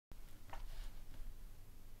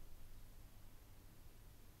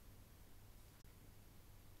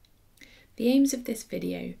The aims of this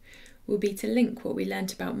video will be to link what we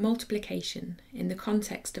learnt about multiplication in the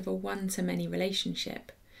context of a one-to-many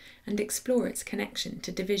relationship and explore its connection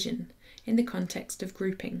to division in the context of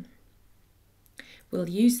grouping. We'll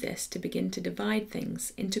use this to begin to divide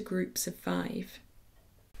things into groups of 5.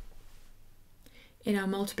 In our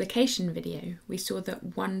multiplication video, we saw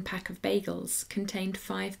that 1 pack of bagels contained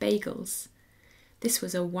 5 bagels. This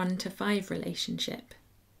was a 1-to-5 relationship.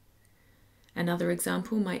 Another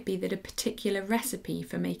example might be that a particular recipe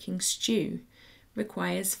for making stew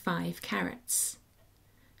requires 5 carrots.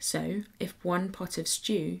 So, if 1 pot of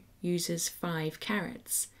stew uses 5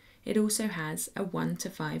 carrots, it also has a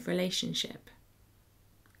 1-to-5 relationship.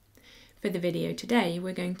 For the video today,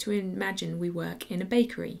 we're going to imagine we work in a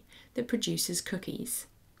bakery that produces cookies.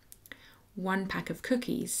 1 pack of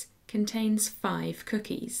cookies contains 5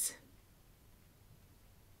 cookies.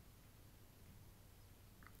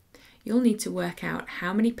 You'll need to work out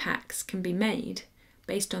how many packs can be made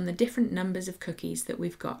based on the different numbers of cookies that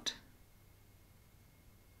we've got.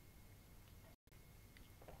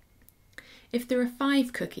 If there are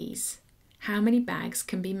 5 cookies, how many bags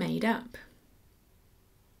can be made up?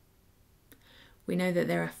 We know that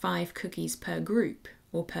there are 5 cookies per group,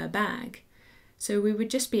 or per bag, so we would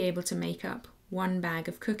just be able to make up 1 bag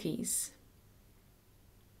of cookies.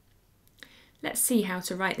 Let's see how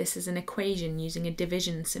to write this as an equation using a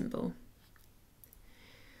division symbol.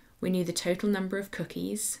 We knew the total number of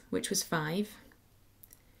cookies, which was 5.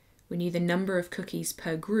 We knew the number of cookies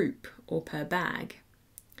per group, or per bag.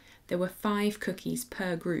 There were 5 cookies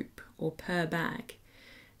per group, or per bag,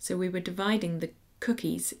 so we were dividing the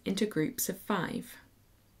cookies into groups of 5.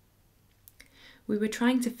 We were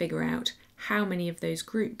trying to figure out how many of those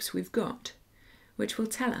groups we've got, which will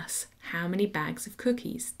tell us how many bags of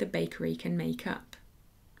cookies the bakery can make up.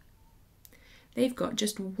 They've got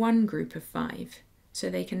just 1 group of 5, so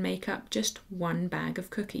they can make up just 1 bag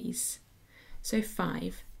of cookies. So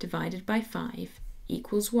 5 divided by 5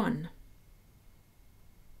 equals 1.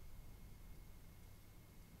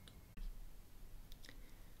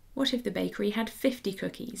 What if the bakery had 50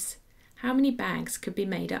 cookies? How many bags could be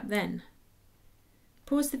made up then?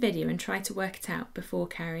 Pause the video and try to work it out before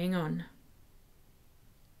carrying on.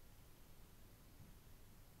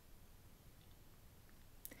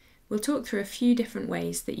 We'll talk through a few different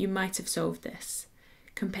ways that you might have solved this.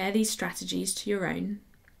 Compare these strategies to your own.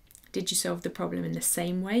 Did you solve the problem in the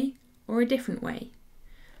same way or a different way?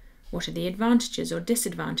 What are the advantages or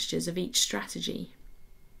disadvantages of each strategy?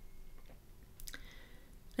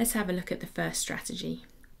 Let's have a look at the first strategy.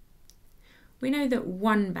 We know that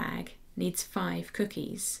 1 bag needs 5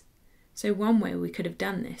 cookies, so one way we could have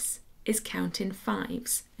done this is count in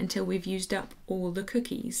 5s until we've used up all the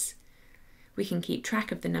cookies. We can keep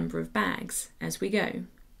track of the number of bags as we go.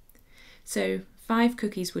 So 5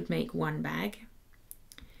 cookies would make 1 bag,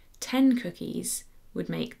 10 cookies would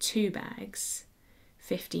make 2 bags,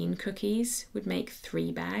 15 cookies would make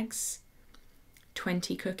 3 bags,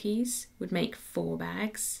 20 cookies would make 4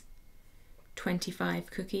 bags,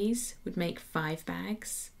 25 cookies would make 5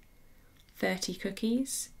 bags, 30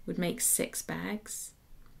 cookies would make 6 bags,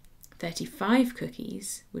 35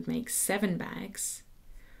 cookies would make 7 bags,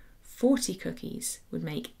 40 cookies would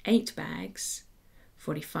make 8 bags,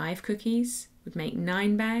 45 cookies would make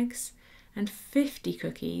 9 bags, and 50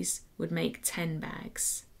 cookies would make 10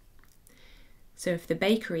 bags. So if the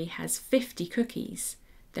bakery has 50 cookies,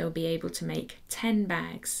 they'll be able to make 10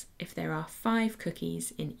 bags if there are 5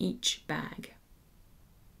 cookies in each bag.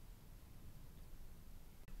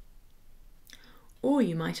 Or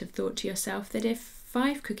you might have thought to yourself that if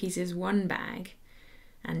 5 cookies is 1 bag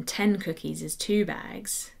and 10 cookies is 2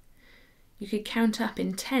 bags, you could count up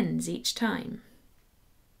in 10s each time.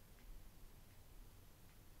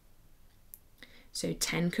 So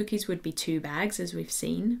 10 cookies would be 2 bags, as we've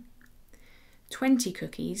seen. 20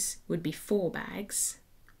 cookies would be 4 bags.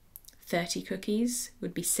 30 cookies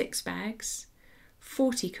would be 6 bags.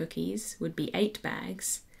 40 cookies would be 8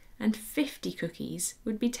 bags. And 50 cookies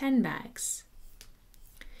would be 10 bags.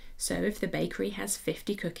 So if the bakery has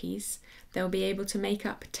 50 cookies, they'll be able to make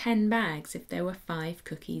up 10 bags if there were 5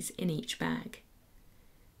 cookies in each bag.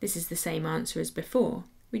 This is the same answer as before,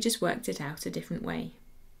 we just worked it out a different way.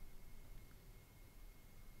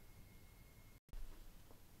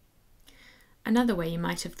 Another way you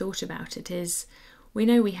might have thought about it is, we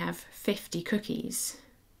know we have 50 cookies.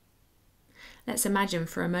 Let's imagine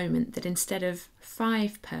for a moment that instead of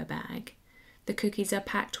 5 per bag, the cookies are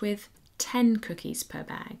packed with 10 cookies per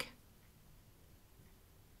bag.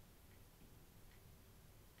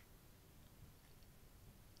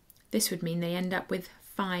 This would mean they end up with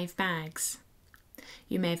 5 bags.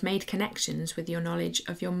 You may have made connections with your knowledge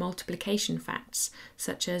of your multiplication facts,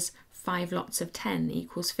 such as 5 lots of 10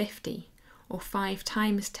 equals 50, or 5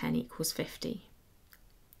 times 10 equals 50.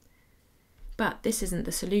 But this isn't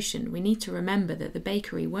the solution. We need to remember that the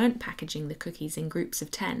bakery weren't packaging the cookies in groups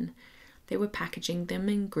of 10, they were packaging them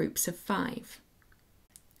in groups of 5.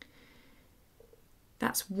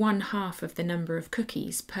 That's 1/2 of the number of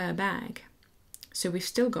cookies per bag. So we've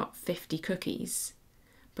still got 50 cookies,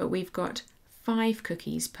 but we've got 5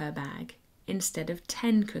 cookies per bag instead of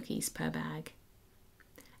 10 cookies per bag.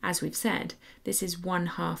 As we've said, this is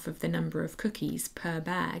 1/2 of the number of cookies per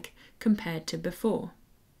bag compared to before.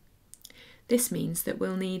 This means that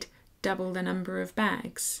we'll need double the number of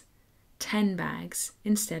bags, 10 bags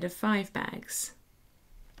instead of 5 bags.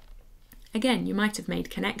 Again, you might have made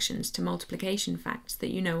connections to multiplication facts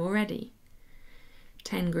that you know already.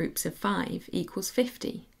 10 groups of 5 equals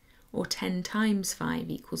 50, or 10 times 5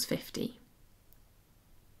 equals 50.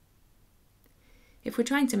 If we're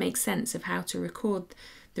trying to make sense of how to record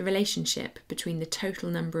the relationship between the total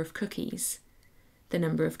number of cookies, the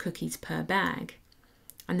number of cookies per bag,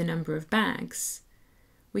 and the number of bags,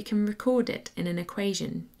 we can record it in an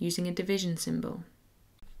equation using a division symbol.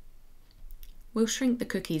 We'll shrink the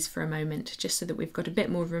cookies for a moment just so that we've got a bit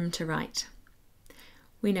more room to write.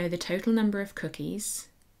 We know the total number of cookies.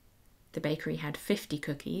 The bakery had 50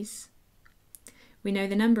 cookies. We know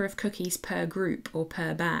the number of cookies per group or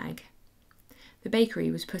per bag. The bakery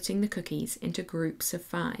was putting the cookies into groups of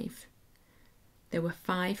 5. There were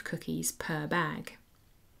 5 cookies per bag.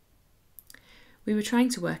 We were trying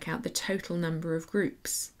to work out the total number of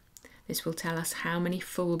groups. This will tell us how many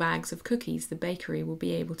full bags of cookies the bakery will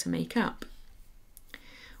be able to make up.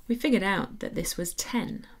 We figured out that this was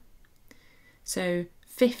 10. So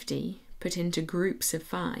 50 put into groups of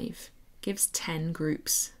 5 gives 10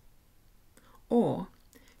 groups. Or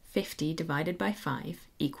 50 divided by 5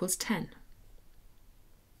 equals 10.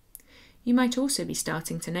 You might also be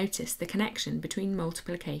starting to notice the connection between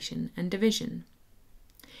multiplication and division.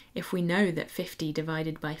 If we know that 50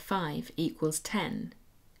 divided by 5 equals 10,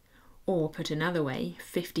 or put another way,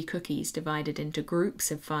 50 cookies divided into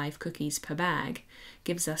groups of 5 cookies per bag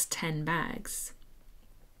gives us 10 bags.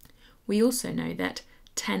 We also know that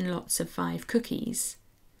 10 lots of 5 cookies,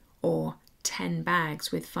 or 10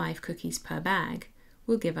 bags with 5 cookies per bag,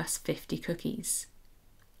 will give us 50 cookies.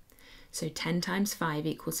 So 10 times 5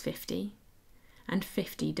 equals 50, and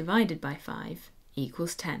 50 divided by 5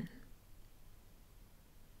 equals 10.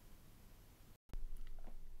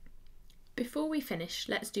 Before we finish,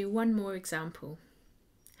 let's do one more example.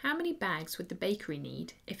 How many bags would the bakery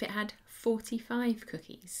need if it had 45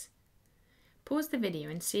 cookies? Pause the video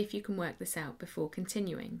and see if you can work this out before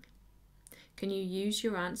continuing. Can you use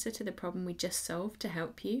your answer to the problem we just solved to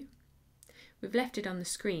help you? We've left it on the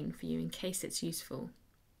screen for you in case it's useful.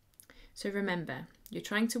 So remember, you're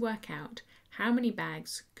trying to work out how many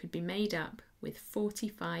bags could be made up with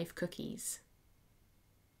 45 cookies.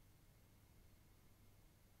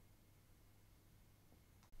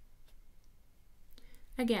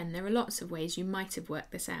 Again, there are lots of ways you might have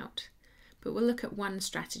worked this out, but we'll look at one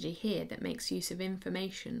strategy here that makes use of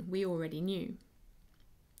information we already knew.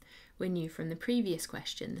 We knew from the previous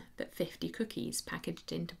question that 50 cookies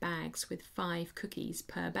packaged into bags with 5 cookies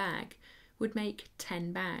per bag would make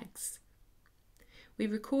 10 bags. We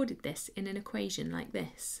recorded this in an equation like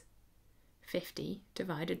this. 50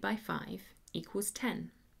 divided by 5 equals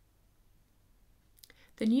 10.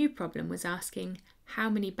 The new problem was asking how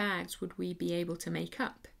many bags would we be able to make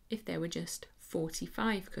up if there were just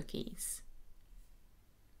 45 cookies.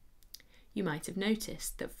 You might have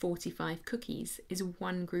noticed that 45 cookies is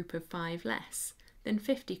one group of 5 less than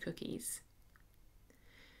 50 cookies.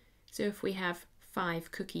 So if we have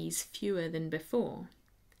 5 cookies fewer than before,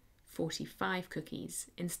 45 cookies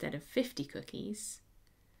instead of 50 cookies,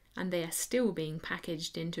 and they are still being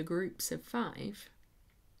packaged into groups of 5,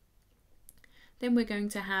 then we're going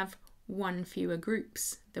to have 1 fewer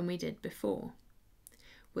groups than we did before.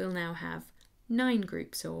 We'll now have 9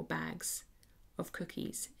 groups or bags of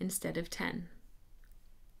cookies instead of 10.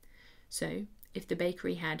 So if the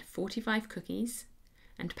bakery had 45 cookies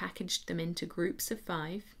and packaged them into groups of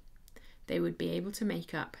 5, they would be able to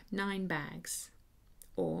make up 9 bags,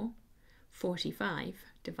 or 45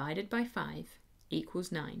 divided by 5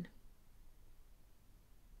 equals 9.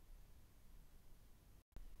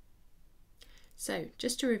 So,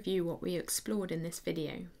 just to review what we explored in this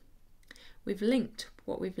video, we've linked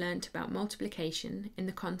what we've learnt about multiplication in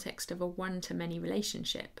the context of a one-to-many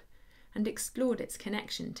relationship and explored its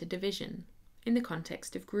connection to division in the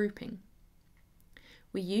context of grouping.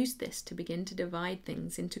 We used this to begin to divide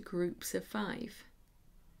things into groups of 5.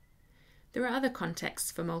 There are other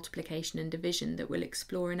contexts for multiplication and division that we'll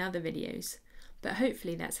explore in other videos, but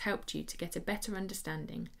hopefully that's helped you to get a better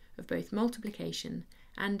understanding of both multiplication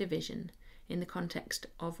and division in the context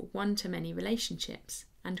of one-to-many relationships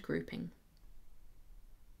and grouping.